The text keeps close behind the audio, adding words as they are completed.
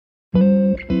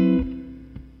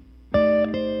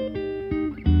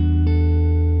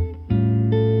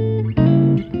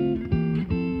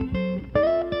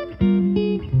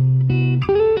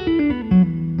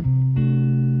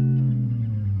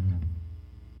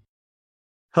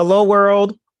Hello,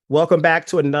 world. Welcome back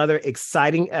to another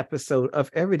exciting episode of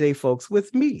Everyday Folks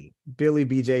with me, Billy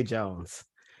BJ Jones.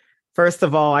 First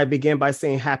of all, I begin by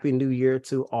saying Happy New Year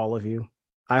to all of you.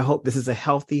 I hope this is a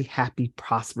healthy, happy,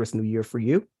 prosperous new year for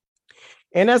you.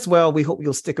 And as well, we hope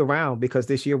you'll stick around because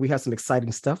this year we have some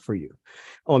exciting stuff for you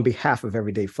on behalf of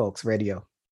Everyday Folks Radio.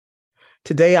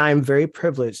 Today, I am very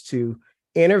privileged to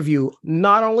interview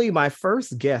not only my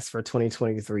first guest for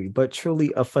 2023, but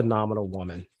truly a phenomenal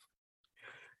woman.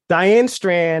 Diane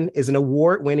Strand is an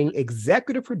award-winning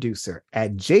executive producer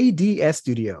at JDS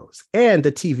Studios and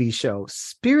the TV show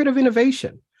Spirit of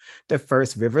Innovation, the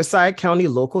first Riverside County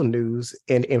local news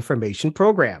and information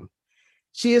program.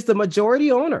 She is the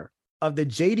majority owner of the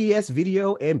JDS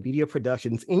Video and Media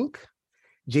Productions, Inc.,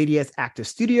 JDS Actor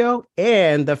Studio,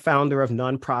 and the founder of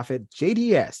nonprofit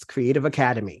JDS Creative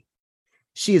Academy.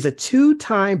 She is a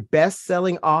two-time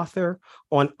best-selling author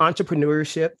on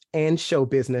entrepreneurship and show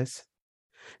business.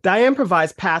 Diane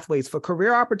provides pathways for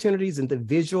career opportunities in the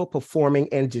visual, performing,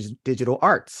 and digital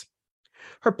arts.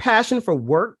 Her passion for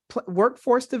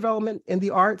workforce development in the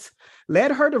arts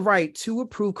led her to write two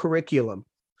approved curriculums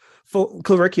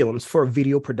for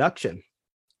video production.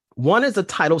 One is a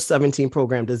Title 17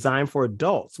 program designed for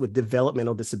adults with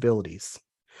developmental disabilities.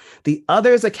 The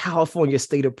other is a California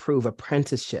state-approved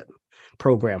apprenticeship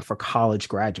program for college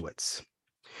graduates.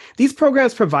 These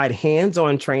programs provide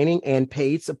hands-on training and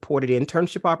paid supported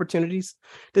internship opportunities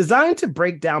designed to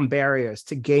break down barriers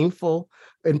to gainful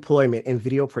employment in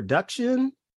video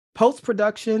production,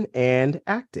 post-production, and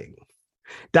acting.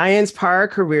 Diane's prior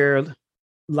career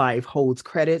life holds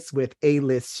credits with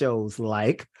A-list shows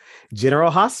like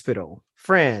General Hospital,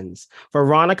 Friends,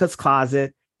 Veronica's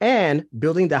Closet, and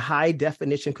building the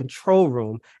high-definition control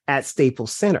room at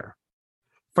Staples Center.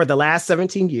 For the last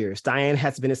 17 years, Diane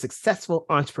has been a successful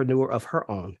entrepreneur of her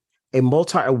own, a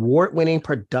multi-award-winning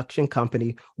production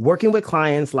company working with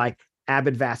clients like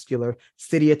Abbott Vascular,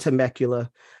 City of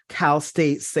Temecula, Cal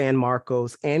State San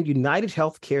Marcos, and United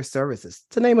Healthcare Services,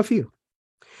 to name a few.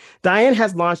 Diane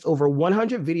has launched over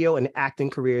 100 video and acting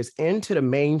careers into the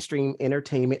mainstream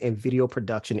entertainment and video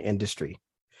production industry.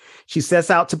 She sets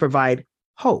out to provide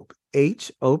hope,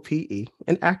 H-O-P-E,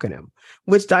 an acronym,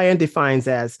 which Diane defines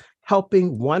as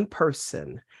helping one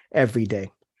person every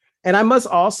day. And I must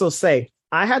also say,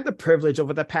 I had the privilege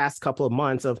over the past couple of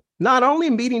months of not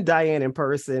only meeting Diane in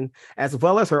person, as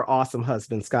well as her awesome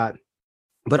husband, Scott,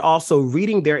 but also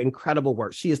reading their incredible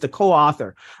work. She is the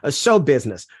co-author of Show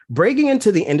Business, breaking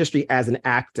into the industry as an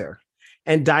actor.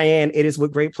 And Diane, it is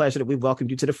with great pleasure that we welcome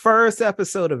you to the first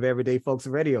episode of Everyday Folks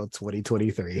Radio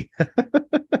 2023.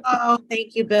 Oh,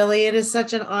 thank you, Billy. It is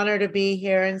such an honor to be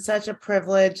here and such a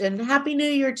privilege. And Happy New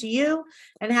Year to you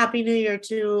and Happy New Year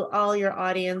to all your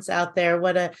audience out there.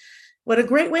 What a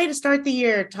great way to start the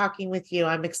year talking with you.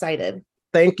 I'm excited.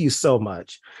 Thank you so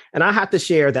much. And I have to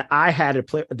share that I had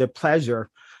the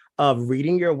pleasure of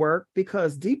reading your work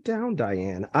because deep down,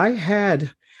 Diane,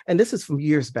 and this is from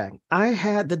years back, I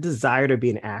had the desire to be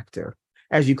an actor,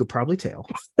 as you could probably tell.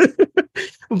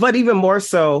 But even more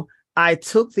so, I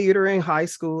took theater in high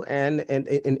school and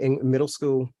in middle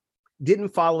school, didn't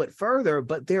follow it further,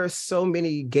 but there are so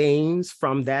many gains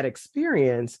from that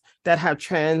experience that have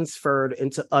transferred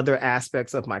into other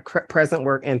aspects of my present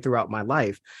work and throughout my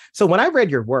life. So when I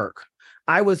read your work,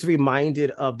 I was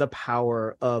reminded of the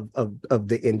power of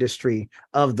the industry,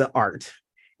 of the art,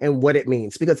 and what it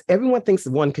means, because everyone thinks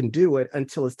one can do it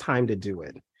until it's time to do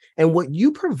it. And what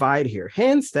you provide here,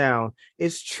 hands down,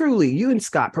 is truly, you and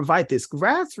Scott provide this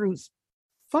grassroots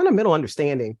fundamental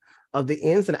understanding of the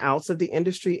ins and outs of the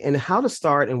industry and how to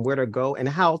start and where to go and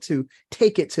how to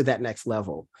take it to that next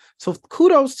level. So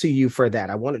kudos to you for that.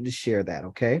 I wanted to share that,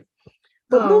 okay?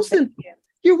 But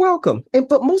you're welcome.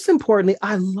 But most importantly,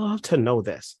 I love to know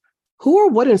this. Who or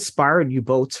what inspired you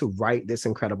both to write this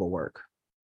incredible work?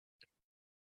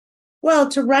 Well,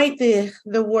 to write the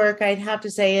work, I'd have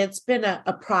to say it's been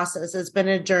a process. It's been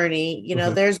a journey.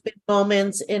 There's been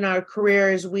moments in our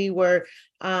careers we were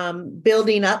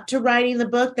building up to writing the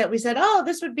book that we said, oh,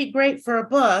 this would be great for a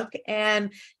book,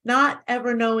 and not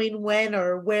ever knowing when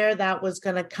or where that was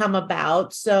going to come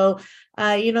about. So,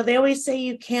 they always say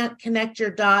you can't connect your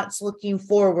dots looking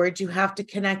forward. You have to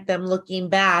connect them looking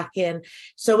back. And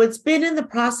so it's been in the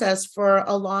process for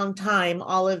a long time,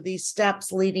 all of these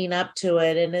steps leading up to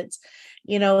it. And it's,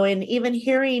 and even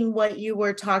hearing what you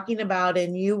were talking about,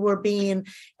 and you were being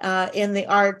in the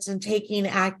arts and taking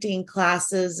acting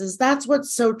classes, that's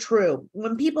what's so true.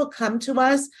 When people come to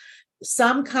us,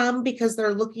 Some come because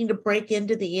they're looking to break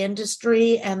into the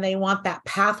industry and they want that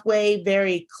pathway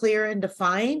very clear and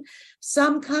defined.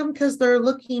 Some come because they're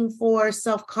looking for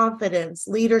self-confidence,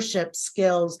 leadership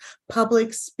skills,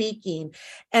 public speaking.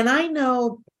 And I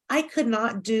know I could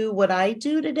not do what I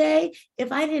do today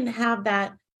if I didn't have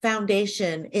that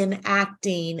foundation in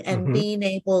acting and being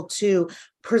able to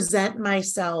present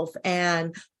myself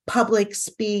and public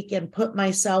speak and put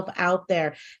myself out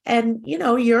there. And,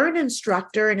 you're an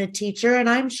instructor and a teacher, and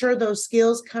I'm sure those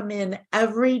skills come in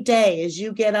every day as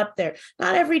you get up there.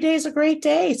 Not every day is a great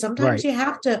day. Sometimes you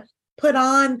have to put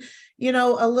on,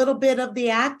 a little bit of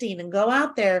the acting and go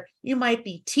out there. You might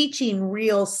be teaching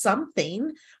real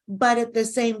something, but at the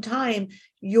same time,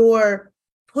 you're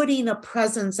putting a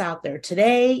presence out there.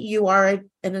 Today, you are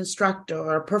an instructor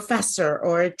or a professor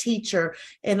or a teacher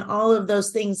and all of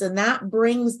those things. And that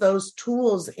brings those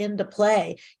tools into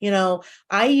play.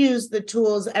 I use the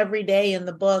tools every day in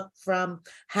the book, from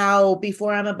how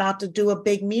before I'm about to do a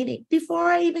big meeting,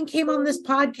 before I even came on this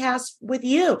podcast with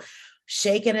you,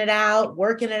 shaking it out,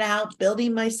 working it out,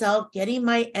 building myself, getting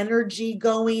my energy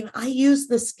going. I use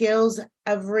the skills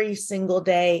every single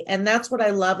day. And that's what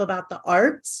I love about the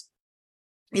arts,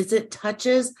 is it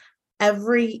touches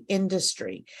every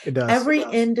industry. It does. Every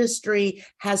industry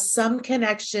has some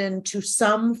connection to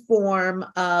some form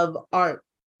of art,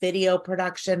 video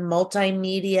production,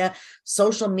 multimedia,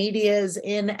 social media is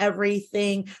in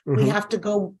everything. We have to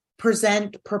go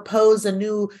propose a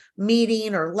new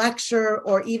meeting or lecture,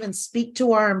 or even speak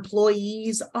to our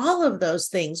employees, all of those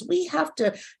things. We have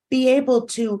to be able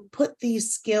to put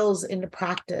these skills into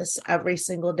practice every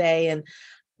single day. And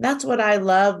that's what I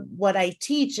love. What I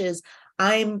teach is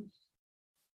I'm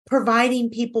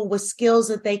providing people with skills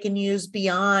that they can use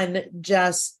beyond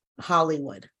just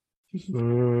Hollywood.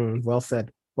 Well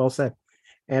said. Well said.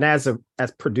 And as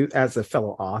a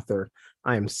fellow author,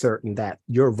 I am certain that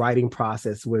your writing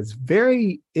process was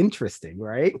very interesting,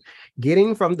 right?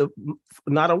 Getting from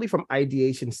not only from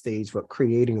ideation stage, but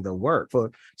creating the work.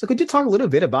 So could you talk a little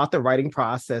bit about the writing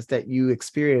process that you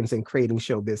experienced in creating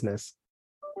show business?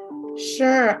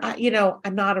 Sure.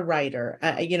 I'm not a writer.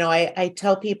 I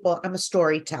tell people I'm a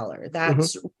storyteller.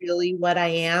 That's really what I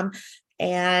am.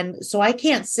 And so I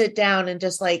can't sit down and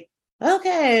just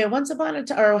okay, once upon a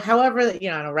time, or however, I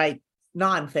don't write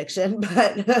nonfiction,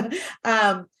 but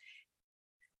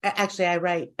actually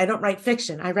I don't write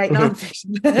fiction. I write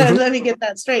nonfiction. Let me get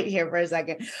that straight here for a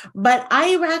second. But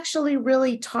I actually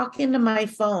really talk into my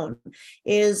phone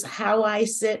is how I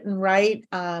sit and write.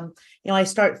 I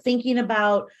start thinking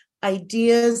about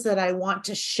ideas that I want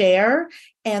to share,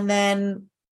 and then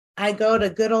I go to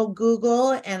good old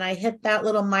Google and I hit that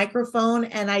little microphone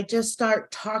and I just start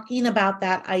talking about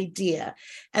that idea.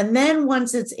 And then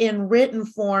once it's in written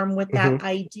form with that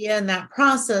idea and that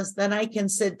process, then I can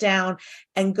sit down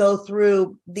and go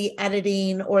through the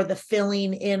editing or the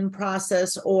filling in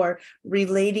process, or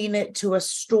relating it to a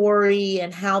story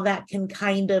and how that can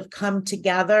kind of come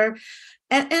together.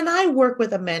 And I work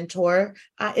with a mentor.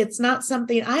 It's not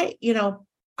something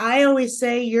I always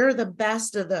say you're the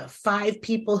best of the 5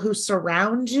 people who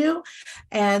surround you.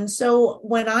 And so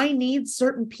when I need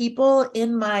certain people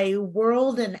in my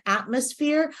world and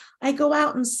atmosphere, I go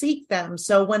out and seek them.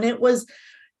 So when it was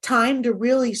time to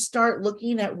really start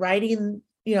looking at writing,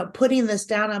 putting this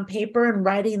down on paper and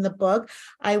writing the book,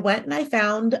 I went and I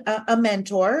found a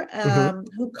mentor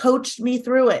who coached me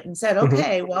through it and said,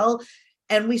 okay, well,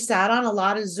 and we sat on a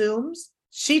lot of Zooms.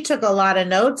 She took a lot of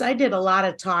notes. I did a lot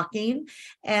of talking,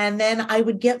 and then I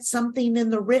would get something in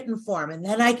the written form, and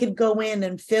then I could go in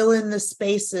and fill in the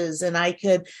spaces, and I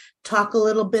could talk a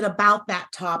little bit about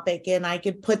that topic, and I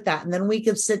could put that, and then we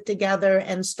could sit together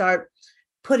and start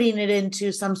putting it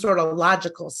into some sort of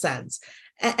logical sense.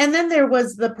 And then there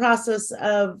was the process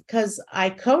of, because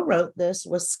I co-wrote this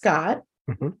with Scott,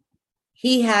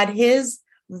 he had his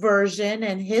version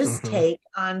and his take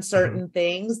on certain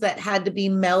things that had to be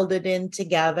melded in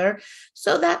together.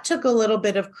 So that took a little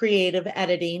bit of creative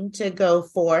editing to go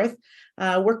forth.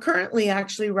 We're currently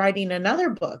actually writing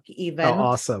another book even. Oh,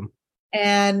 awesome.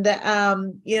 And,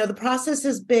 the process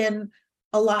has been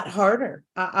a lot harder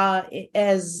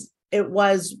as it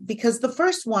was, because the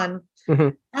first one,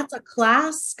 that's a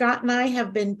class Scott and I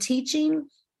have been teaching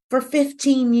for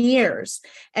 15 years.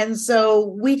 And so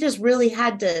we just really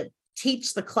had to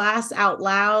teach the class out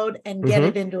loud and get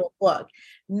it into a book.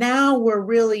 Now we're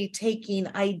really taking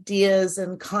ideas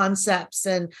and concepts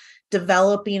and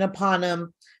developing upon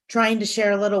them, trying to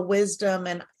share a little wisdom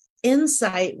and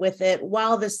insight with it,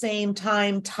 while at the same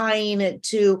time tying it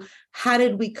to how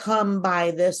did we come by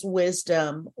this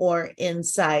wisdom or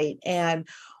insight, and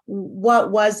what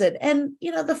was it? And,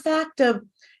 the fact of,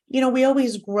 we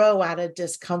always grow out of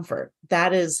discomfort.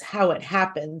 That is how it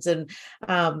happens. And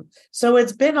so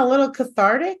it's been a little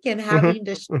cathartic in having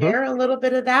to share a little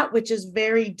bit of that, which is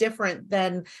very different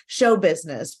than show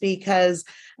business, because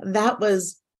that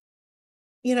was,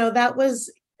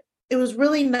 it was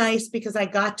really nice because I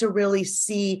got to really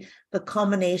see the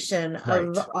culmination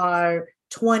of our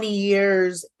 20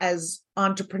 years as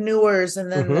entrepreneurs, and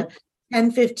then the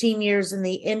 10, 15 years in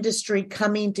the industry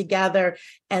coming together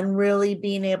and really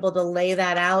being able to lay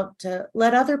that out to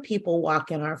let other people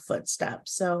walk in our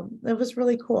footsteps. So it was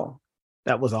really cool.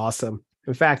 That was awesome.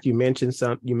 In fact, you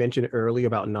mentioned earlier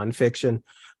about nonfiction.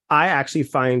 I actually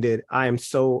I am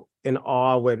so in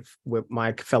awe with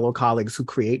my fellow colleagues who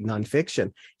create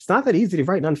nonfiction. It's not that easy to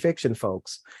write nonfiction,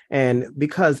 folks. And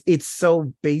because it's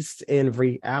so based in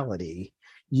reality,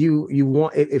 you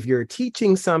want, if you're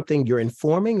teaching something, you're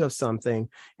informing of something.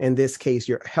 In this case,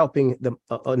 you're helping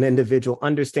an individual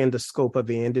understand the scope of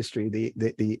the industry,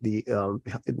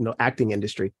 the acting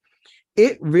industry.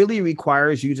 It really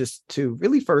requires you just to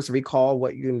really first recall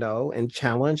what you know and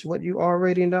challenge what you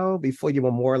already know before you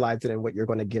memorialize it in what you're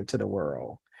going to give to the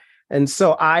world. And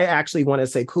so I actually want to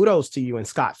say kudos to you and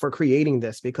Scott for creating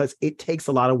this, because it takes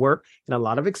a lot of work and a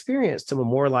lot of experience to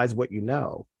memorialize what you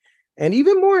know. And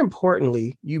even more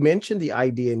importantly, you mentioned the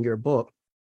idea in your book.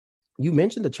 You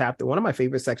mentioned the chapter. One of my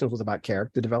favorite sections was about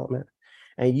character development.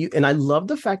 And I love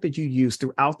the fact that you use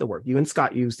throughout the work, you and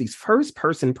Scott use these first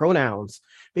person pronouns,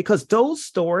 because those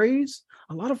stories,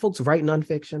 a lot of folks write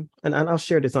nonfiction. And I'll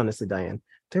share this honestly, Diane,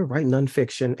 they're writing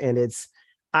nonfiction. And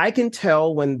I can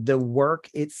tell when the work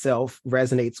itself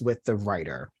resonates with the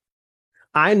writer.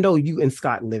 I know you and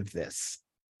Scott live this.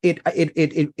 It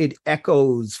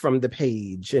echoes from the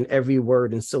page and every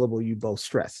word and syllable you both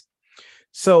stress.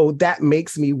 So that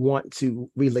makes me want to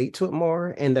relate to it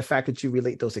more, and the fact that you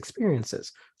relate those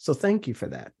experiences. So thank you for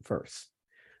that first.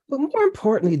 But more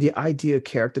importantly, the idea of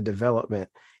character development.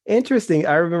 Interesting.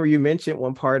 I remember you mentioned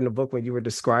one part in the book when you were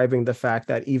describing the fact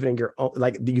that even in your own,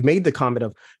 like you made the comment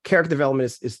of character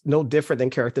development is no different than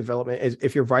character development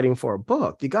if you're writing for a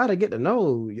book. You got to get to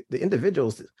know the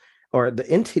individuals or the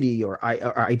entity or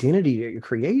identity that you're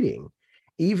creating,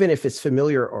 even if it's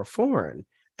familiar or foreign.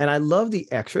 And I love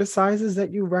the exercises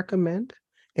that you recommend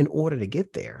in order to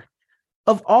get there.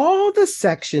 Of all the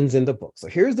sections in the book, so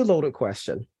here's the loaded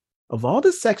question. Of all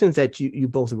the sections that you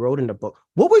both wrote in the book,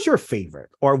 what was your favorite?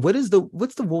 Or what's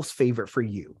the most favorite for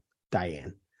you,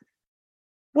 Diane?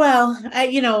 Well,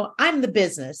 I'm the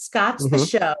business. Scott's the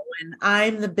show, and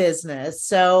I'm the business.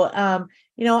 So,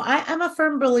 I'm a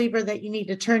firm believer that you need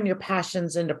to turn your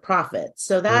passions into profits.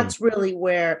 So that's really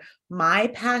where my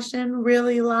passion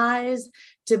really lies,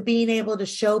 to being able to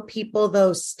show people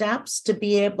those steps, to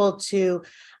be able to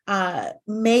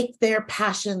make their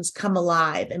passions come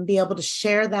alive and be able to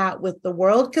share that with the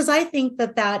world. Because I think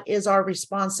that is our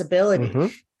responsibility,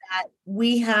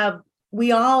 that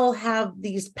we all have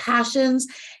these passions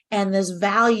and this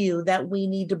value that we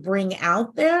need to bring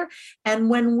out there. And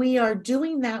when we are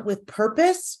doing that with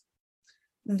purpose,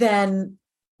 then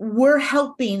we're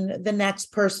helping the next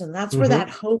person. That's where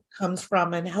that hope comes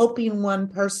from, and helping one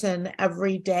person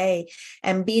every day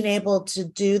and being able to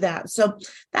do that. So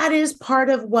that is part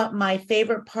of what my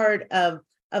favorite part of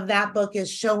that book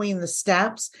is, showing the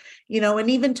steps, and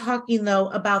even talking though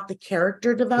about the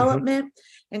character development.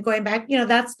 And going back,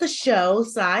 that's the show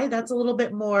side. That's a little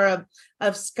bit more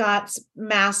of Scott's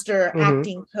master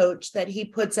acting coach that he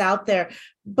puts out there.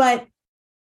 But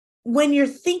when you're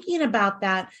thinking about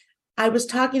that, I was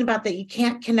talking about that you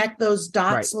can't connect those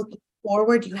dots looking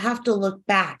forward. You have to look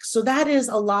back. So that is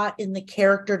a lot in the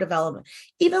character development.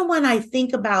 Even when I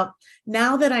think about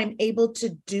now that I'm able to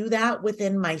do that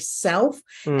within myself,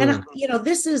 and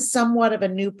this is somewhat of a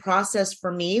new process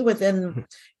for me within,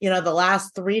 the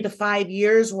last 3 to 5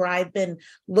 years, where I've been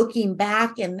looking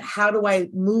back and how do I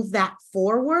move that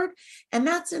forward? And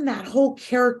that's in that whole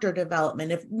character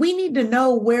development. If we need to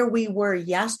know where we were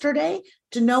yesterday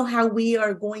to know how we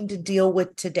are going to deal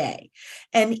with today.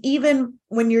 And even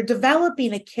when you're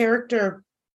developing a character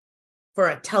for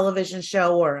a television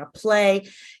show or a play,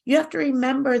 you have to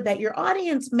remember that your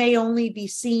audience may only be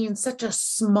seeing such a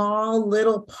small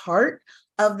little part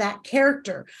of that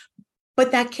character.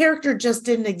 But that character just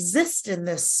didn't exist in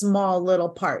this small little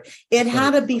part. It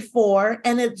had a before,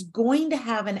 and it's going to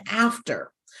have an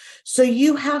after. So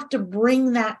you have to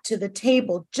bring that to the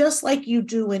table, just like you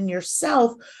do in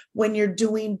yourself when you're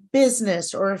doing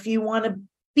business, or if you want to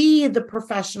be the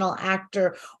professional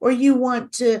actor, or you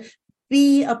want to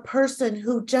be a person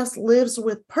who just lives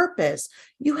with purpose.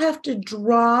 You have to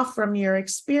draw from your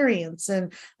experience.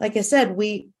 And like I said,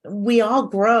 we all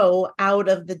grow out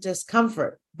of the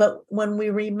discomfort, But when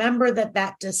we remember that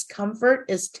that discomfort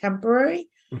is temporary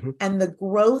Mhm. and the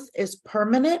growth is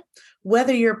permanent,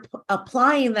 whether you're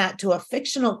applying that to a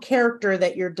fictional character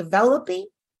that you're developing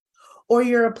or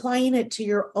you're applying it to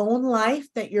your own life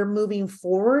that you're moving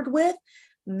forward with,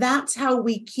 that's how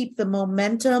we keep the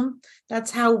momentum.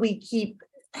 That's how we keep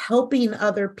helping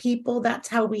other people. That's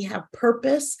how we have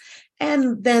purpose.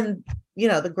 And then,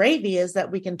 the gravy is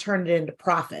that we can turn it into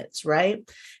profits, right?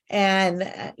 And,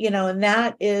 and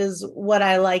that is what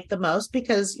I like the most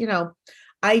because,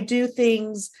 I do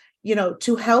things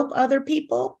to help other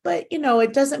people. But,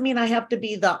 it doesn't mean I have to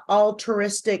be the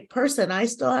altruistic person. I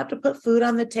still have to put food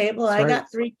on the table. That's I right.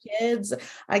 got 3 kids.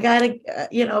 I got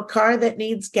a car that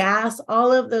needs gas,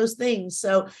 all of those things.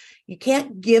 So you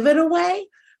can't give it away,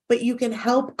 but you can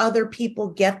help other people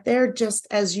get there just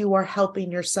as you are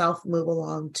helping yourself move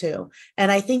along too.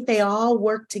 And I think they all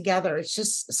work together. It's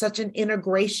just such an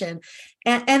integration.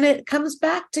 And it comes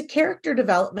back to character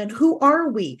development. Who are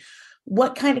we?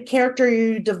 What kind of character are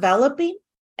you developing?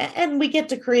 And we get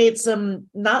to create some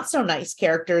not so nice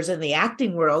characters in the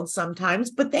acting world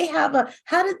sometimes, but they have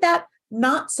how did that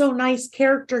not so nice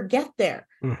character get there?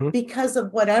 Mhm. Because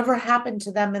of whatever happened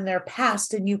to them in their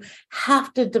past. And you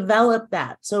have to develop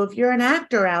that. So if you're an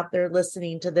actor out there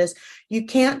listening to this, you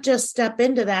can't just step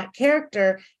into that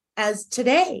character as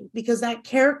today, because that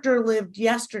character lived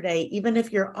yesterday, even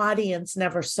if your audience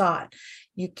never saw it.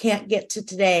 You can't get to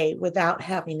today without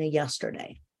having a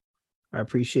yesterday. I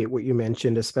appreciate what you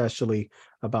mentioned, especially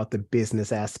about the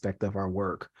business aspect of our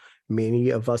work. Many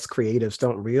of us creatives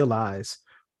don't realize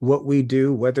what we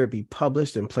do, whether it be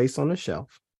published and placed on a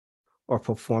shelf or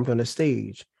performed on a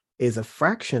stage, is a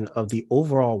fraction of the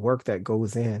overall work that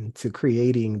goes into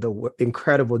creating the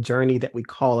incredible journey that we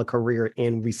call a career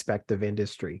in respective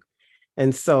industry.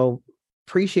 And so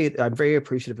I'm very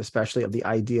appreciative, especially of the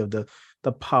idea of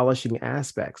the polishing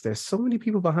aspects. There's so many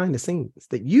people behind the scenes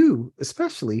that you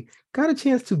especially got a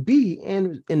chance to be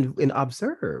and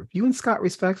observe, you and Scott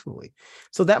respectfully.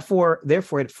 So therefore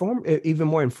it even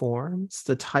more informs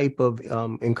the type of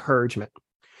encouragement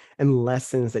and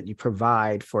lessons that you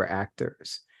provide for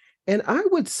actors. And I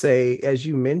would say, as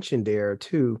you mentioned there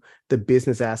too, the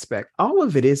business aspect, all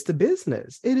of it is the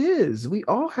business. It is. We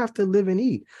all have to live and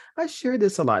eat. I share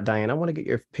this a lot, Diane. I want to get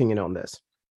your opinion on this.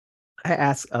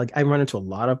 I run into a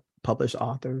lot of published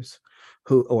authors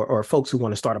who, or folks who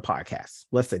want to start a podcast.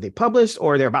 Let's say they published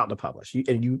or they're about to publish,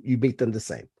 and you meet them the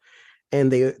same.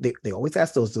 And they always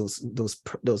ask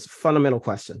those fundamental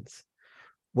questions.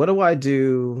 What do I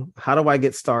do? How do I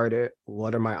get started?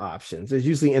 What are my options? There's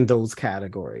usually in those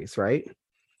categories, right?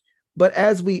 But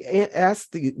as we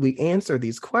answer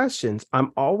these questions,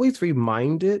 I'm always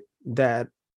reminded that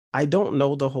I don't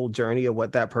know the whole journey of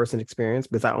what that person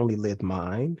experienced because I only lived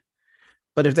mine.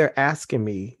 But if they're asking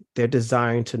me, they're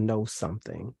desiring to know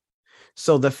something.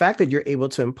 So the fact that you're able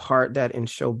to impart that in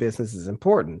show business is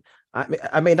important.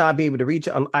 I may not be able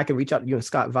to I can reach out to you and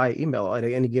Scott via email at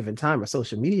any given time or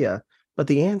social media, but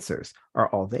the answers are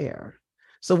all there.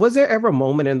 So was there ever a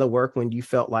moment in the work when you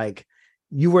felt like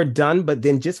you were done, but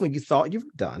then just when you thought you were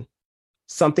done,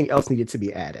 something else needed to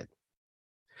be added?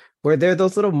 Were there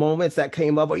those little moments that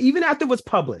came up, or even after it was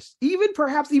published,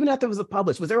 perhaps even after it was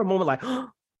published, was there a moment like,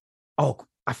 oh,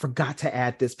 I forgot to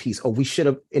add this piece, or we should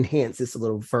have enhanced this a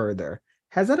little further?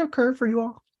 Has that occurred for you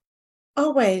all?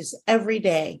 Always, every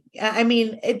day. I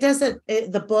mean,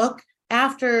 the book,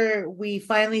 after we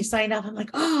finally signed up, I'm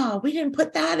like, oh, we didn't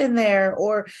put that in there,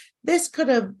 or this could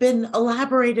have been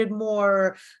elaborated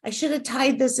more. I should have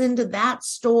tied this into that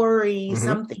story,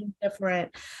 something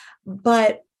different.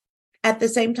 But at the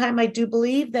same time, I do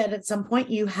believe that at some point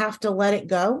you have to let it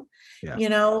go.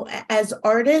 Yeah. As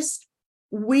artists,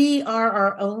 we are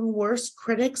our own worst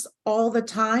critics all the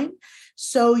time.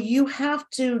 So you have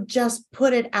to just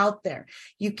put it out there.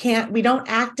 We don't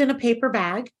act in a paper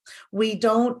bag. We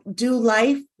don't do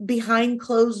life behind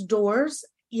closed doors.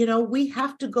 We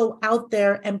have to go out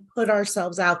there and put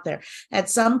ourselves out there. At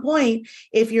some point,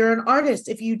 if you're an artist,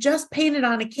 if you just painted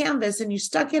on a canvas and you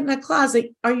stuck it in a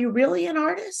closet, are you really an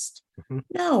artist?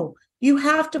 No, you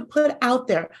have to put out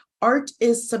there. Art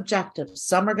is subjective.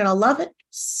 Some are going to love it.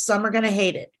 Some are going to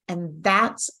hate it. And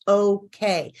that's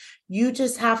okay. You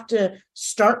just have to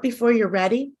start before you're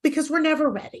ready, because we're never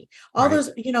ready. All Right.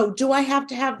 those, do I have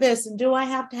to have this? And do I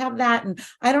have to have that? And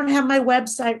I don't have my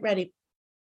website ready.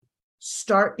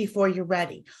 Start before you're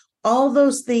ready. All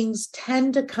those things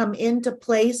tend to come into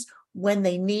place when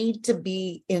they need to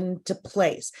be into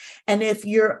place. And if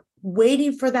you're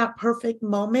waiting for that perfect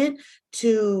moment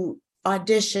to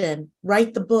audition,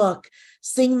 write the book,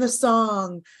 sing the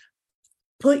song,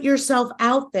 put yourself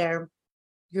out there,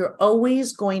 you're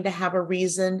always going to have a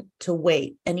reason to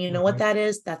wait. And you know what that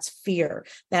is? That's fear.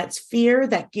 That's fear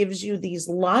that gives you these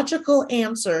logical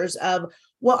answers of,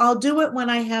 well, I'll do it when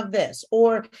I have this,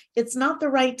 or it's not the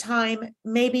right time,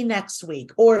 maybe next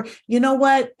week, or you know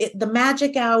what? The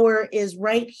magic hour is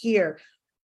right here.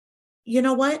 You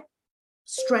know what?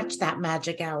 Stretch that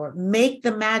magic hour. Make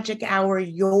the magic hour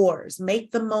yours.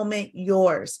 Make the moment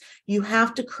yours. You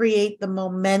have to create the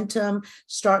momentum.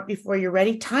 Start before you're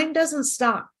ready. Time doesn't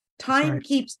stop. Time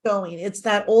keeps going. It's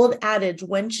that old adage,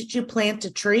 when should you plant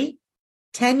a tree?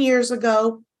 10 years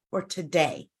ago or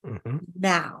today?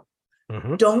 Now.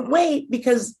 Don't wait,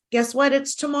 because guess what?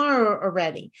 It's tomorrow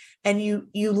already. And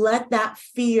you let that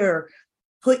fear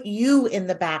put you in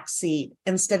the back seat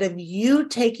instead of you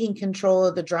taking control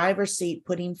of the driver's seat,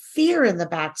 putting fear in the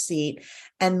back seat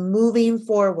and moving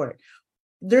forward.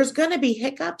 There's going to be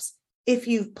hiccups if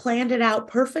you've planned it out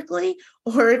perfectly,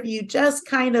 or if you just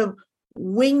kind of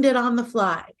winged it on the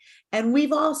fly. And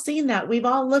we've all seen that. We've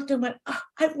all looked and went, oh,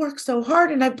 I've worked so hard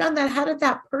and I've done that. How did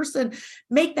that person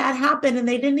make that happen? And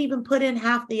they didn't even put in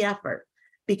half the effort,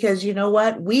 because you know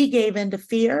what? We gave into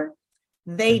fear.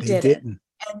 They didn't.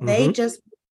 And they just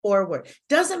forward.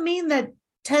 Doesn't mean that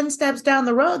 10 steps down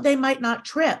the road, they might not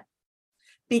trip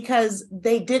because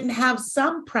they didn't have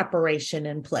some preparation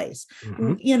in place.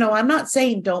 You know, I'm not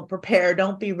saying don't prepare,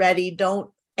 don't be ready, don't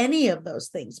any of those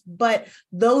things, but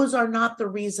those are not the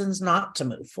reasons not to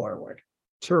move forward.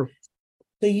 True.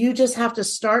 So you just have to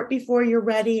start before you're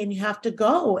ready, and you have to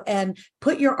go and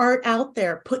put your art out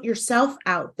there, put yourself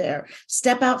out there,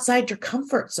 step outside your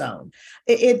comfort zone.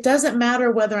 It doesn't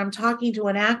matter whether I'm talking to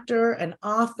an actor, an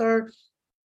author,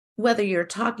 whether you're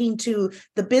talking to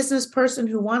the business person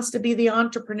who wants to be the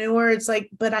entrepreneur. It's like,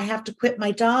 but I have to quit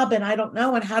my job and I don't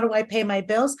know. And how do I pay my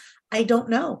bills? I don't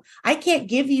know. I can't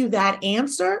give you that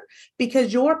answer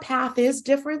because your path is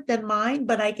different than mine.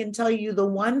 But I can tell you the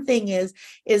one thing is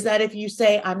that if you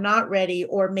say, I'm not ready,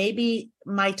 or maybe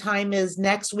my time is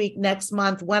next week, next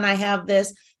month, when I have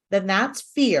this, then that's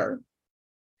fear.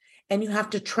 And you have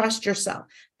to trust yourself.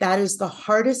 That is the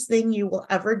hardest thing you will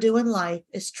ever do in life,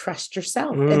 is trust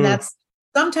yourself. And that's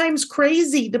sometimes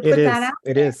crazy to put that out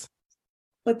there. It is.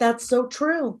 But that's so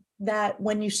true, that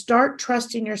when you start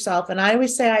trusting yourself, and I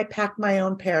always say I packed my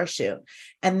own parachute,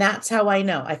 and that's how I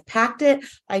know. I've packed it.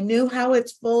 I knew how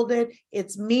it's folded.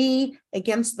 It's me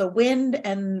against the wind,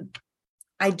 and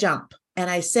I jump and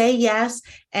I say yes.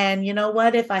 And you know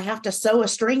what? If I have to sew a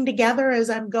string together as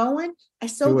I'm going, I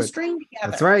sew the string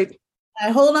together. That's right. I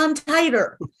hold on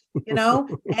tighter, you know,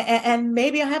 and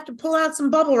maybe I have to pull out some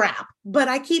bubble wrap, but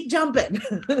I keep jumping.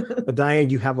 But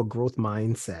Diane, you have a growth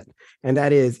mindset. And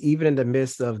that is, even in the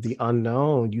midst of the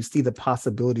unknown, you see the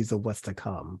possibilities of what's to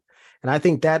come. And I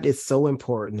think that is so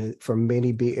important for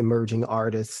many emerging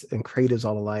artists and creatives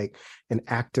all alike, and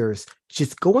actors,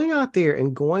 just going out there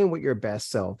and going with your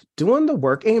best self, doing the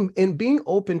work and being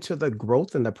open to the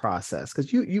growth in the process.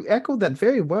 Because you echoed that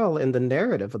very well in the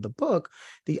narrative of the book,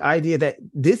 the idea that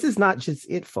this is not just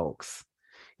it, folks.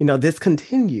 You know, this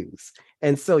continues.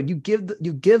 And so you give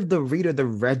the reader the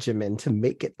regimen to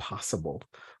make it possible.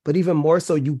 But even more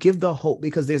so, you give the hope,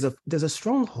 because there's a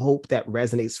strong hope that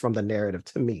resonates from the narrative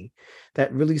to me,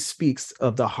 that really speaks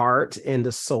of the heart and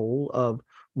the soul of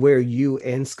where you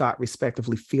and Scott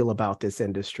respectively feel about this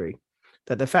industry.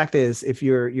 That the fact is, if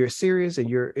you're serious, and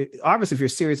if you're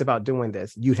serious about doing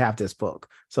this, you'd have this book.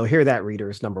 So hear that,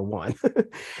 readers, number one.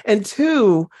 And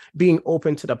two, being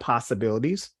open to the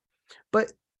possibilities.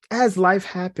 But as life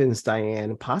happens,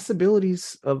 Diane,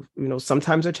 possibilities of,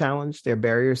 sometimes a challenge. There are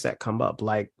barriers that come up,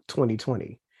 like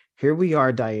 2020. Here we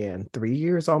are, Diane, 3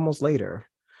 years almost later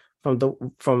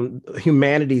from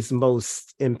humanity's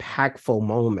most impactful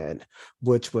moment,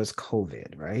 which was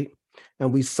COVID, right?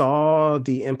 And we saw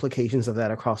the implications of that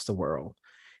across the world.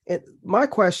 And my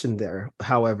question there,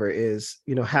 however, is,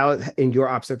 how, in your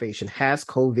observation, has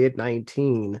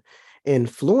COVID-19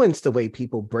 influence the way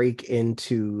people break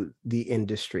into the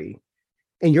industry?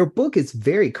 And your book is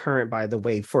very current, by the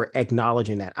way, for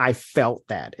acknowledging that. I felt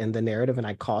that in the narrative and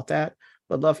I caught that.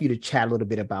 I'd love for you to chat a little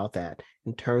bit about that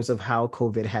in terms of how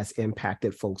COVID has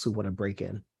impacted folks who want to break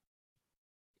in.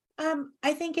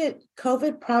 I think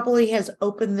COVID probably has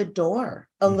opened the door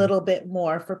a little bit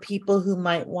more for people who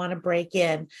might want to break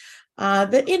in.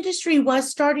 The industry was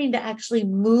starting to actually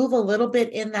move a little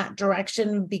bit in that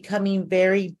direction, becoming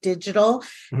very digital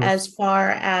as far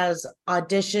as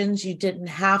auditions. You didn't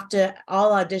have to,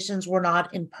 all auditions were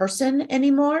not in person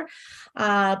anymore.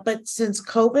 But since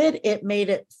COVID, it made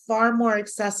it far more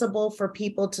accessible for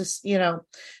people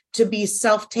to be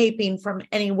self-taping from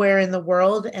anywhere in the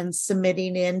world and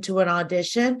submitting into an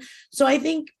audition. So I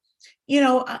think,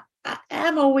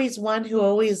 I'm always one who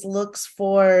always looks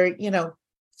for,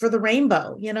 for the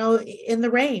rainbow, in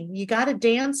the rain. You got to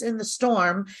dance in the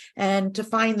storm and to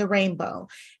find the rainbow.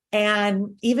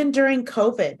 And even during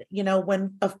COVID,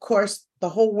 when, of course, the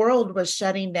whole world was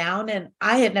shutting down, and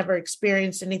I had never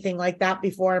experienced anything like that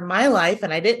before in my life,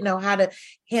 and I didn't know how to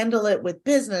handle it with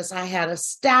business. I had a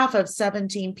staff of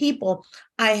 17 people.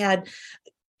 I had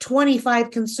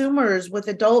 25 consumers with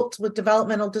adults with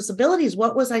developmental disabilities.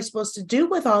 What was I supposed to do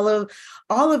with all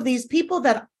of these people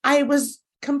that I was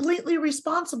completely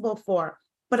responsible for?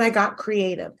 But I got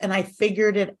creative and I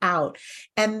figured it out.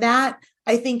 And that,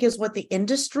 I think, is what the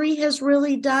industry has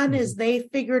really done, is they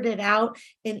figured it out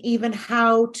in even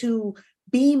how to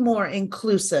be more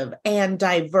inclusive and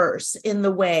diverse in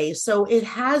the way. So it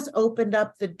has opened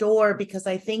up the door, because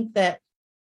I think that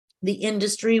the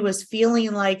industry was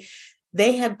feeling like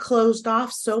they had closed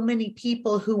off so many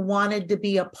people who wanted to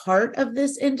be a part of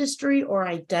this industry or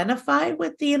identify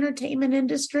with the entertainment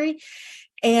industry.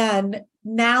 And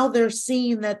now they're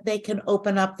seeing that they can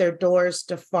open up their doors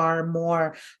to far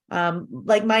more.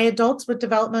 Like my adults with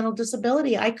developmental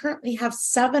disability, I currently have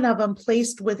 7 of them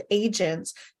placed with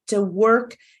agents to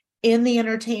work in the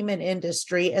entertainment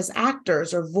industry as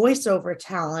actors or voiceover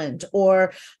talent,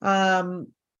 or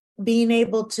being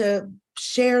able to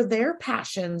share their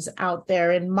passions out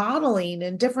there in modeling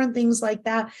and different things like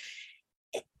that.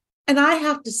 And I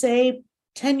have to say,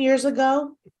 10 years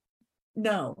ago,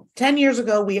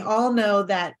 we all know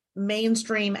that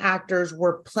mainstream actors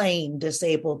were playing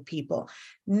disabled people.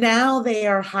 Now they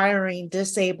are hiring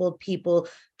disabled people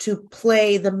to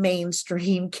play the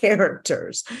mainstream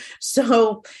characters.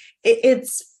 So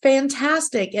it's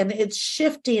fantastic, and it's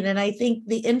shifting. And I think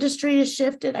the industry has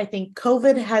shifted. I think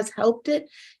COVID has helped it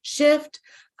shift.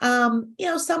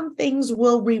 Some things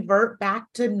will revert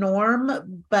back to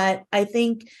norm, but I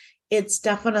think it's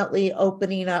definitely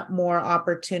opening up more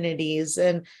opportunities.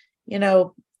 And,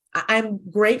 I'm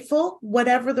grateful,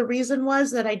 whatever the reason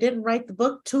was, that I didn't write the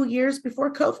book 2 years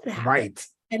before COVID happened. Right.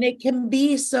 And it can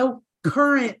be so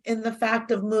current in the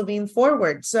fact of moving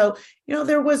forward. So,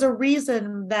 there was a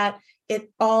reason that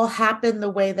it all happened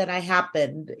the way that I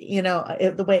happened.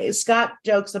 The way Scott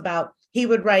jokes about, he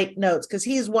would write notes, because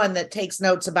he's one that takes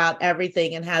notes about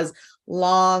everything and has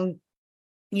long,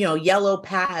 yellow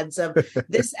pads of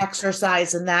this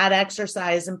exercise and that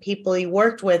exercise and people he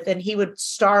worked with. And he would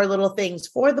star little things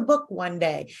for the book one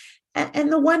day.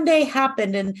 And the one day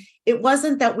happened. And it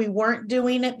wasn't that we weren't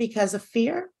doing it because of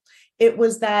fear. It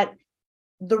was that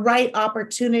the right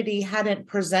opportunity hadn't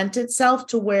presented itself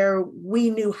to where we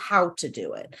knew how to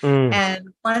do it. And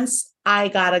once I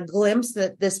got a glimpse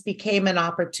that this became an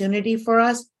opportunity for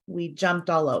us, we jumped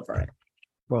all over it.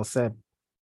 Well said.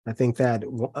 I think that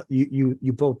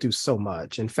you both do so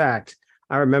much. In fact,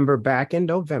 I remember back in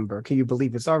November, can you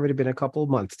believe it's already been a couple of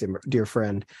months, dear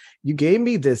friend, you gave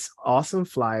me this awesome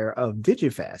flyer of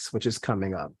DigiFest, which is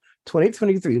coming up,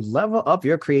 2023, Level Up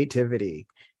Your Creativity.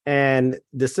 And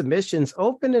the submissions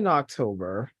open in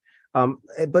October.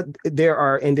 But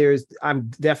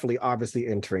I'm definitely obviously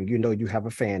entering, you have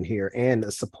a fan here and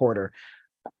a supporter.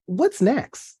 What's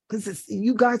next? Because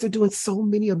you guys are doing so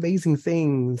many amazing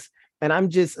things. And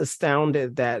I'm just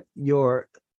astounded that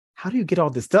how do you get all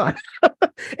this done?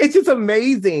 It's just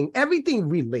amazing. Everything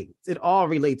relates. It all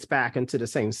relates back into the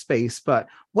same space. But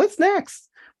what's next?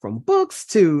 From books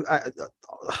to,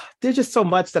 there's just so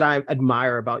much that I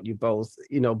admire about you both,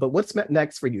 but what's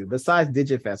next for you besides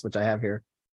DigiFest, which I have here?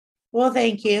 Well,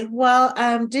 thank you. Well,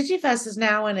 DigiFest is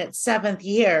now in its 7th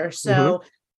year. So,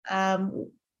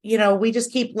 we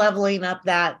just keep leveling up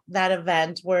that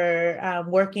event. We're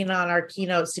working on our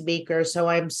keynote speaker. So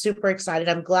I'm super excited.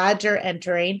 I'm glad you're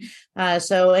entering.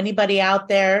 So anybody out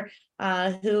there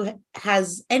who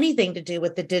has anything to do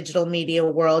with the digital media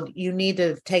world, you need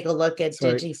to take a look at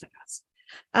DigiFest.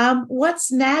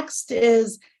 What's next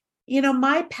is,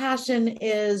 my passion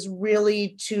is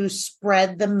really to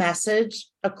spread the message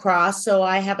across. So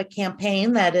I have a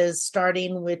campaign that is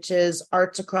starting, which is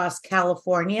Arts Across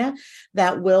California,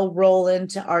 that will roll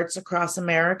into Arts Across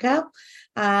America.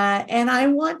 And I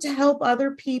want to help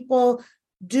other people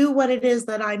do what it is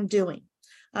that I'm doing.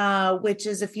 Which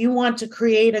is, if you want to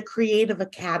create a creative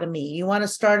academy, you want to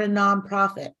start a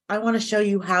nonprofit, I want to show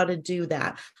you how to do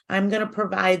that. I'm going to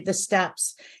provide the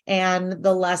steps and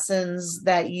the lessons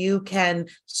that you can,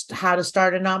 how to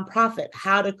start a nonprofit,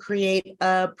 how to create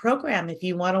a program if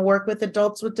you want to work with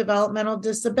adults with developmental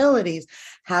disabilities,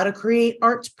 how to create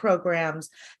arts programs,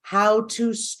 how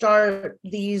to start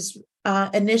these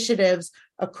initiatives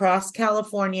across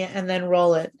California and then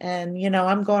roll it. And,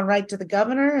 I'm going right to the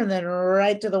governor and then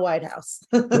right to the White House.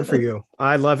 Good for you.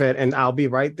 I love it. And I'll be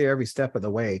right there every step of the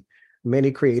way.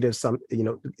 Many creatives,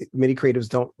 many creatives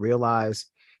don't realize,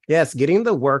 yes, getting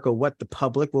the work or what the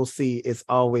public will see is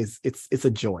always, it's a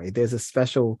joy. There's a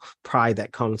special pride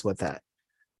that comes with that.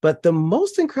 But the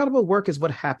most incredible work is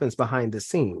what happens behind the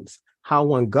scenes, how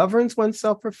one governs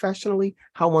oneself professionally,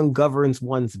 how one governs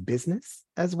one's business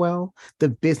as well, the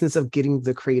business of getting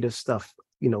the creative stuff,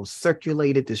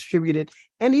 circulated, distributed,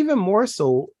 and even more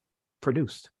so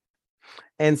produced.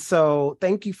 And so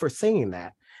thank you for saying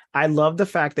that. I love the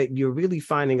fact that you're really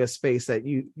finding a space that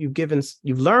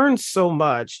you've learned so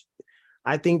much.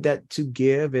 I think that to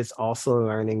give is also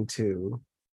learning too.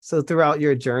 So throughout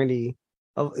your journey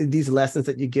of these lessons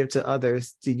that you give to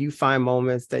others, do you find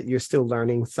moments that you're still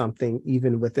learning something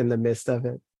even within the midst of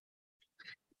it?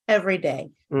 Every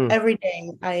day. Mm. Every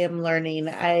day I am learning.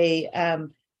 That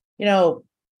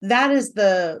is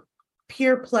the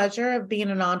pure pleasure of being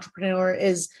an entrepreneur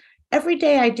is every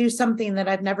day I do something that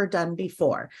I've never done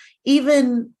before.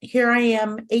 Even here I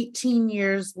am 18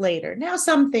 years later. Now,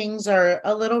 some things are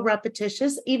a little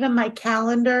repetitious. Even my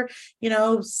calendar,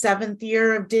 7th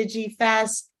year of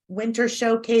DigiFest, winter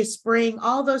showcase, spring,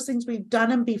 all those things, we've done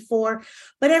them before.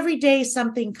 But every day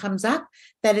something comes up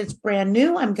that it's brand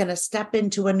new. I'm going to step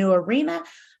into a new arena.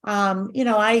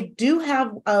 I do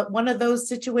have one of those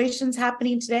situations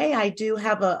happening today. I do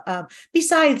have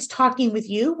besides talking with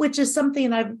you, which is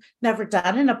something I've never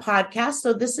done in a podcast.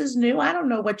 So this is new. I don't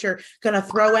know what you're going to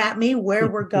throw at me, where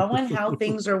we're going, how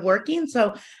things are working.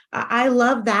 So I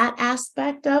love that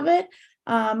aspect of it.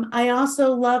 I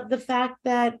also love the fact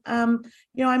that,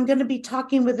 I'm going to be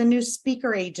talking with a new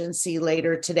speaker agency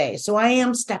later today. So I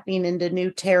am stepping into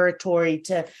new territory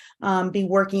to be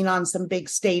working on some big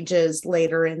stages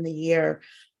later in the year.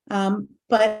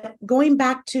 But going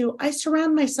back to, I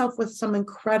surround myself with some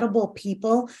incredible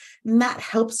people, and that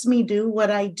helps me do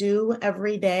what I do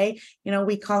every day.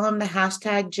 We call them the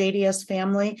hashtag JDS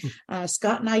family.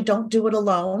 Scott and I don't do it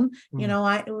alone.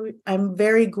 I'm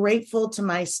very grateful to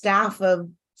my staff of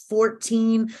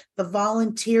 14, the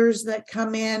volunteers that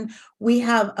come in. We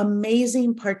have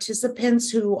amazing participants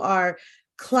who are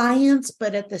clients,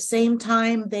 but at the same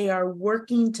time, they are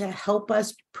working to help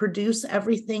us produce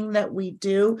everything that we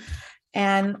do.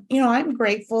 And, I'm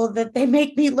grateful that they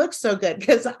make me look so good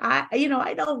because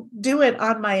I don't do it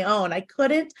on my own. I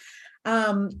couldn't,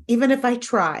 even if I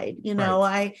tried,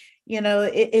 right.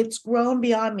 It's grown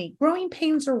beyond me. Growing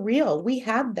pains are real. We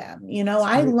have them,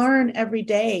 I learn every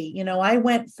day. I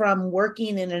went from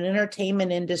working in an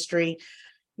entertainment industry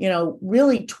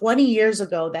really 20 years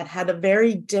ago that had a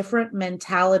very different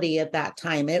mentality at that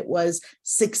time. It was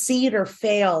succeed or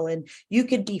fail, and you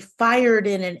could be fired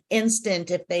in an instant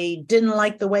if they didn't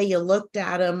like the way you looked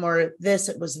at them or this.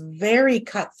 It was very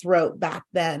cutthroat back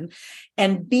then.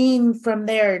 And being from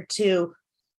there to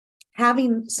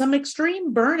having some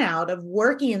extreme burnout of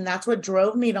working, and that's what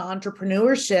drove me to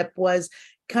entrepreneurship, was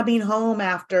coming home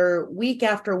after week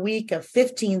of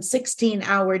 15,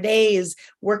 16-hour days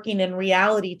working in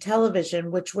reality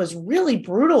television, which was really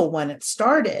brutal when it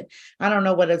started. I don't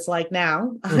know what it's like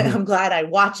now. Mm-hmm. I'm glad I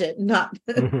watch it, not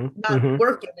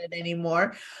work in it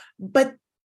anymore. But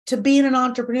to being an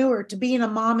entrepreneur, to being a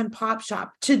mom and pop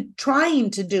shop, to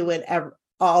trying to do it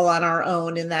all on our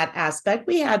own in that aspect,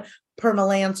 we had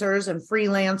permalancers and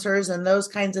freelancers and those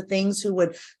kinds of things who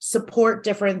would support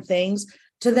different things,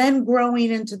 to then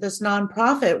growing into this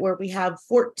nonprofit where we have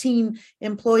 14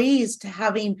 employees, to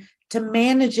having to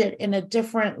manage it in a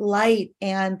different light.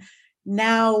 And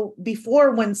now,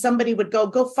 before, when somebody would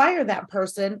go fire that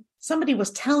person, somebody was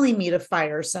telling me to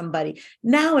fire somebody.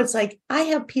 Now it's like I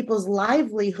have people's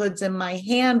livelihoods in my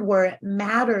hand where it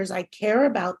matters. I care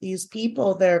about these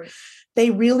people.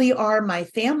 They really are my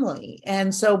family.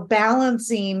 And so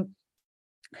balancing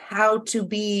how to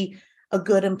be a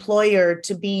good employer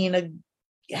to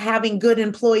having good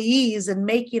employees and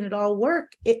making it all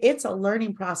work, it's a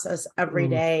learning process every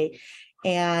day.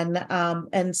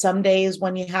 And some days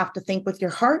when you have to think with your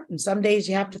heart, and some days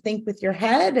you have to think with your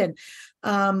head,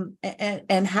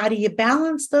 and how do you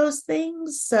balance those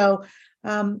things? So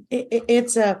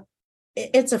it's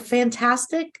a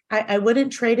fantastic, I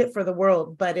wouldn't trade it for the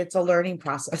world, but it's a learning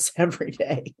process every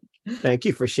day. Thank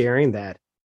you for sharing that.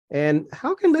 And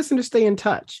how can listeners stay in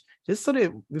touch? Just so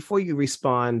that before you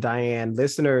respond, Diane,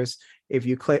 listeners, as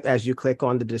you click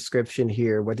on the description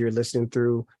here, whether you're listening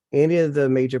through any of the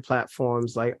major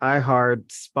platforms like iHeart,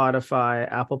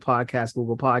 Spotify, Apple Podcasts,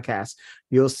 Google Podcasts,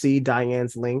 you'll see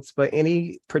Diane's links. But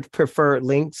any preferred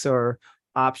links or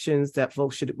options that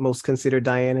folks should most consider,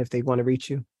 Diane, if they want to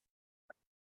reach you?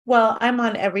 Well, I'm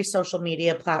on every social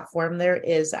media platform there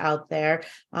is out there.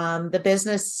 The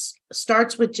business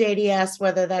starts with JDS,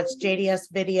 whether that's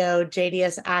JDS Video,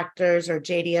 JDS Actors, or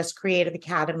JDS Creative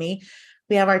Academy.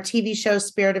 We have our TV show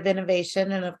Spirit of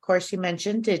Innovation. And of course, you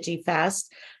mentioned DigiFest.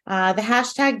 The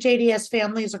hashtag JDS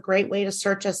Family is a great way to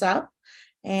search us up.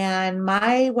 And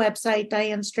my website,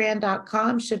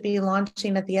 dianestrand.com, should be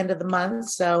launching at the end of the month.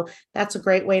 So that's a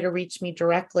great way to reach me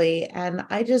directly. And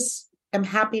I just am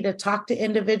happy to talk to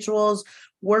individuals,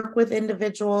 work with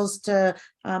individuals to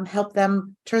help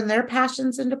them turn their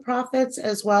passions into profits,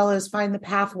 as well as find the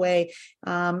pathway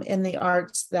in the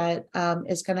arts that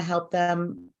is going to help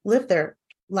them live their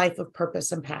life of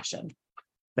purpose and passion.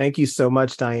 Thank you so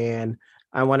much, Diane.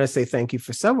 I want to say thank you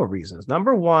for several reasons.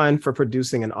 Number one, for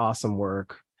producing an awesome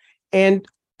work. And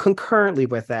concurrently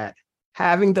with that,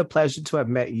 having the pleasure to have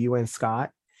met you and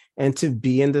Scott and to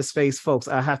be in this space, folks,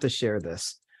 I have to share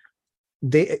this.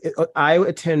 I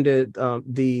attended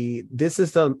wait,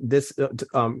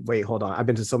 hold on. I've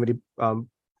been to so many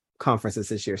conferences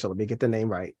this year, so let me get the name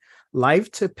right.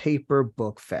 Life to Paper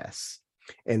Book Fest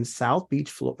in South Beach,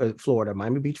 Florida,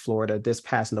 Miami Beach, Florida, this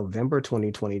past November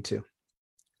 2022.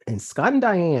 And Scott and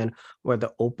Diane were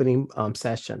the opening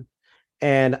session.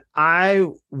 And I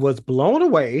was blown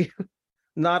away,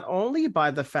 not only by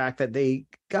the fact that they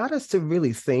got us to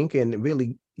really think and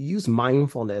really use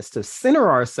mindfulness to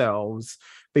center ourselves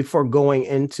before going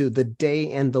into the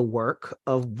day and the work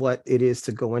of what it is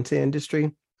to go into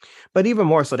industry. But even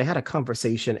more so, they had a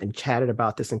conversation and chatted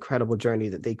about this incredible journey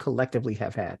that they collectively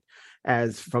have had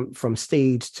as from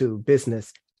stage to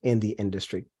business in the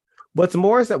industry. What's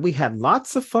more is that we had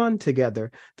lots of fun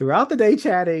together throughout the day,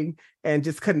 chatting and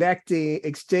just connecting,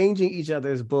 exchanging each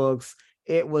other's books.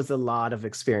 It was a lot of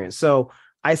experience. So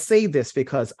I say this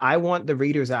because I want the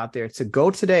readers out there to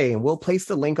go today, and we'll place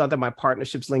the link under my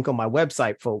partnerships link on my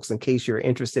website, folks, in case you're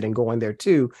interested in going there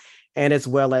too, and as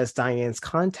well as Diane's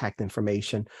contact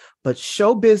information. But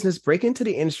Show Business, Break Into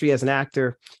the Industry as an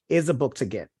Actor is a book to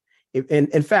get.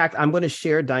 In fact, I'm going to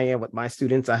share, Diane, with my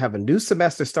students. I have a new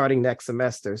semester starting next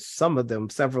semester.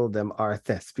 Several of them are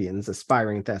thespians,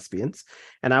 aspiring thespians,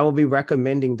 and I will be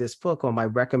recommending this book on my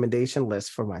recommendation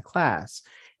list for my class.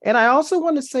 And I also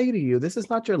want to say to you, this is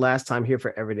not your last time here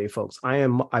for Everyday Folks. I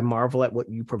marvel at what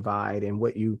you provide and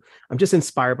I'm just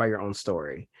inspired by your own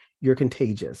story. You're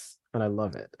contagious, and I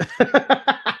love it.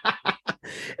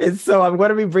 And so I'm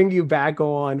going to be bringing you back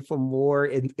on for more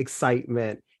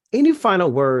excitement. Any final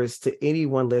words to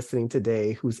anyone listening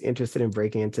today who's interested in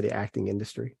breaking into the acting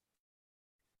industry?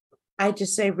 I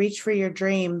just say, reach for your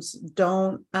dreams.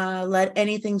 Don't let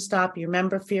anything stop you.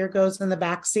 Remember, fear goes in the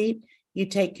back seat. You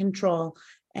take control.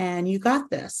 And you got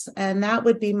this. And that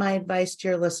would be my advice to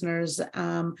your listeners.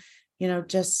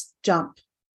 Just jump,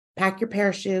 pack your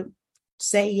parachute,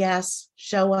 say yes,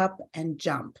 show up and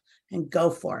jump and go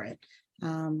for it.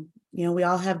 We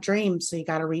all have dreams, so you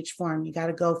got to reach for them. You got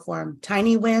to go for them.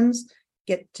 Tiny wins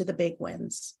get to the big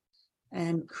wins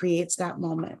and creates that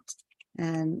moment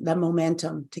and the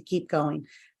momentum to keep going.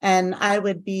 And I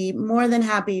would be more than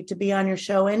happy to be on your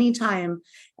show anytime.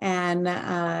 And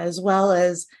as well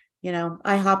as,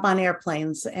 I hop on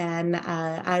airplanes, and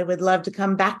I would love to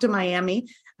come back to Miami.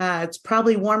 It's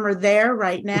probably warmer there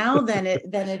right now than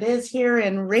it is here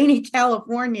in rainy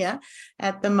California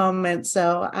at the moment.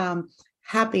 So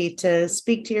happy to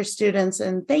speak to your students,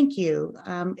 and thank you.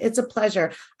 It's a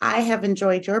pleasure. I have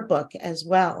enjoyed your book as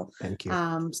well. Thank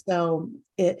you. So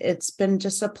it's been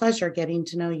just a pleasure getting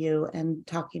to know you and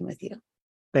talking with you.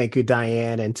 Thank you,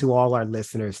 Diane. And to all our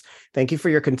listeners, thank you for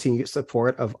your continued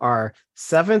support of our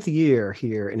 7th year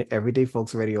here in Everyday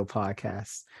Folks Radio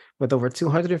podcast. With over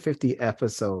 250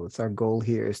 episodes, our goal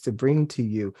here is to bring to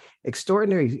you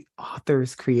extraordinary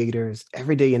authors, creators,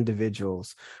 everyday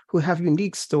individuals who have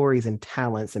unique stories and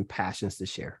talents and passions to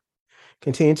share.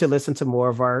 Continue to listen to more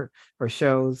of our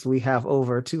shows. We have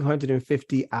over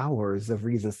 250 hours of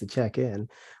reasons to check in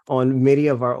on many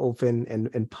of our open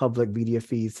and public media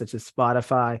feeds, such as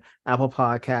Spotify, Apple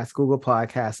Podcasts, Google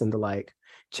Podcasts, and the like.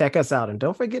 Check us out. And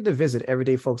don't forget to visit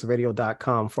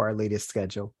everydayfolksradio.com for our latest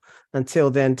schedule. Until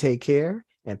then, take care,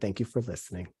 and thank you for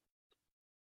listening.